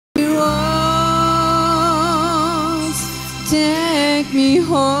take me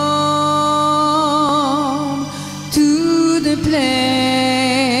home to the place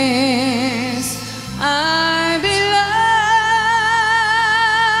I belong,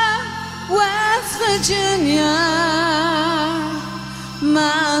 West Virginia,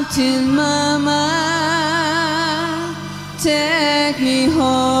 mountain mama, take me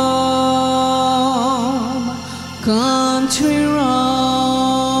home, country road.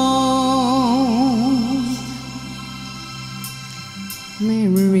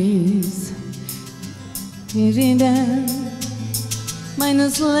 Memories,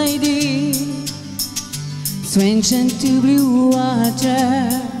 minus lady, strange into blue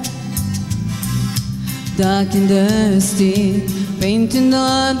water, dark and dusty, painting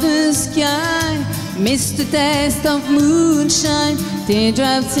on the sky, missed the taste of moonshine,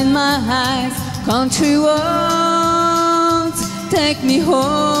 teardrops in my eyes, country roads, take me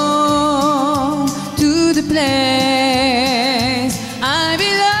home to the place I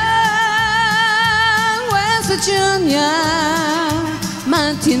belong, West Virginia,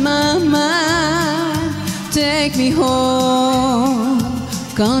 mountain mama, take me home,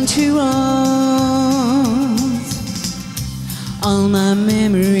 country roads. All my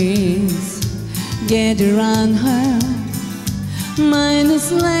memories gather around her,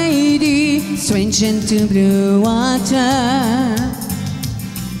 mindless lady, strange into blue water,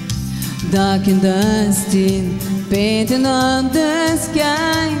 dark and dusty, painted on the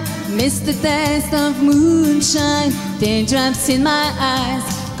sky, missed the taste of moonshine, teardrops in my eyes,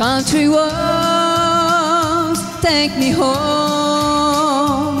 country roads, take me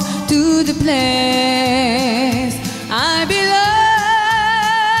home to the place I belong,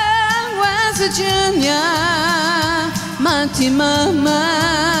 West Virginia, mountain mama,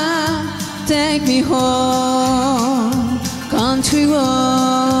 take me home, country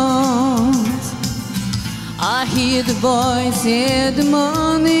roads. I hear the voice in the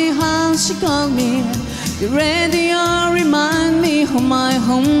morning, how she called me. The radio remind me of my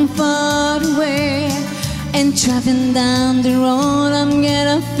home far away. And driving down the road, I'm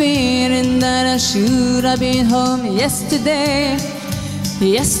getting a feeling that I should have been home yesterday.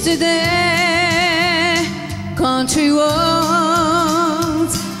 Yesterday, country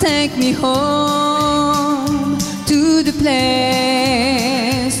roads, take me home to the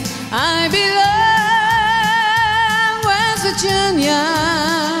place I belong, West Virginia,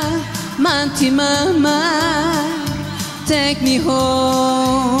 mountain mama, take me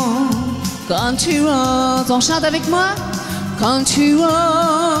home, country roads. On chante avec moi? Country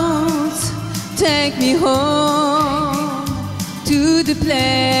roads, take me home to the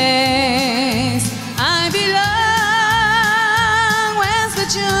place I belong, West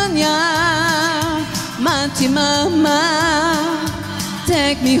Virginia, mountain mama,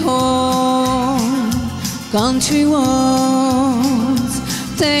 take me home, country roads,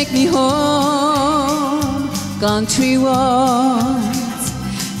 take me home, country roads,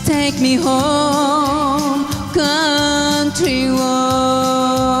 take me home, country roads.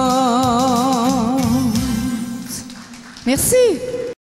 Merci.